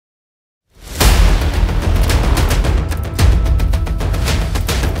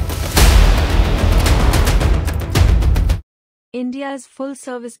India's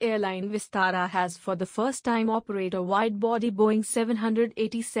full-service airline Vistara has for the first time operated a wide-body Boeing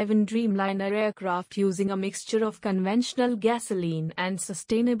 787 Dreamliner aircraft using a mixture of conventional gasoline and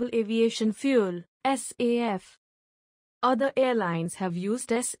sustainable aviation fuel, SAF. Other airlines have used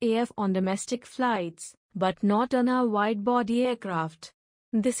SAF on domestic flights, but not on our wide-body aircraft.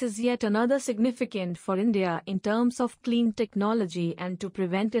 This is yet another significant for India in terms of clean technology and to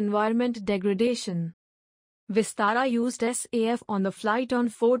prevent environment degradation. Vistara used SAF on the flight on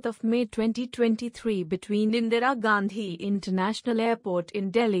 4 May 2023 between Indira Gandhi International Airport in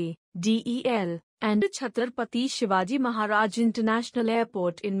Delhi, DEL, and Chhatrapati Shivaji Maharaj International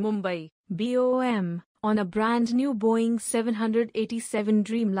Airport in Mumbai, BOM, on a brand new Boeing 787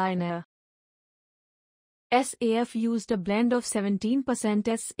 Dreamliner. SAF used a blend of 17%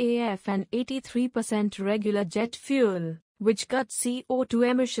 SAF and 83% regular jet fuel, which cut CO2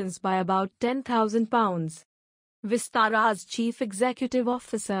 emissions by about 10,000 pounds. Vistara's chief executive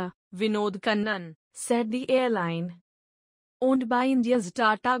officer, Vinod Khanna, said the airline, owned by India's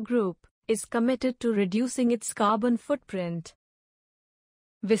Tata Group, is committed to reducing its carbon footprint.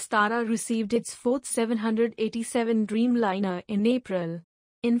 Vistara received its fourth 787 Dreamliner in April.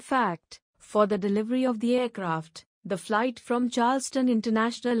 In fact, for the delivery of the aircraft, the flight from Charleston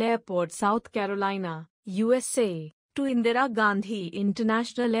International Airport, South Carolina, USA, to Indira Gandhi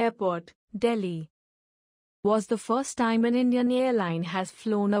International Airport, Delhi, was the first time an Indian airline has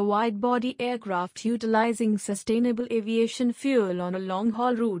flown a wide-body aircraft utilizing sustainable aviation fuel on a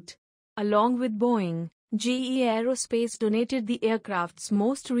long-haul route. Along with Boeing, GE Aerospace donated the aircraft's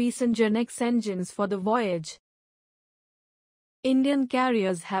most recent GenX engines for the voyage. Indian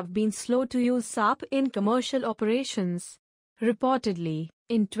carriers have been slow to use SAF in commercial operations. Reportedly,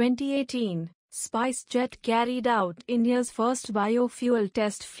 in 2018, SpiceJet carried out India's first biofuel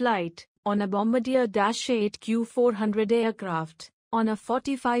test flight on a Bombardier Dash 8 Q400 aircraft, on a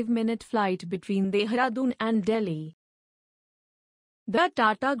 45-minute flight between Dehradun and Delhi. The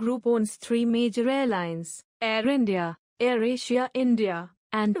Tata Group owns three major airlines, Air India, AirAsia India,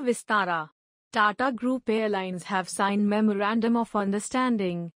 and Vistara. Tata Group Airlines have signed Memorandum of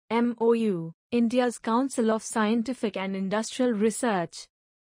Understanding, MOU, India's Council of Scientific and Industrial Research,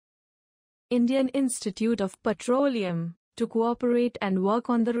 Indian Institute of Petroleum, to cooperate and work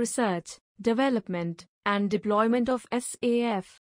on the research, development, and deployment of SAF.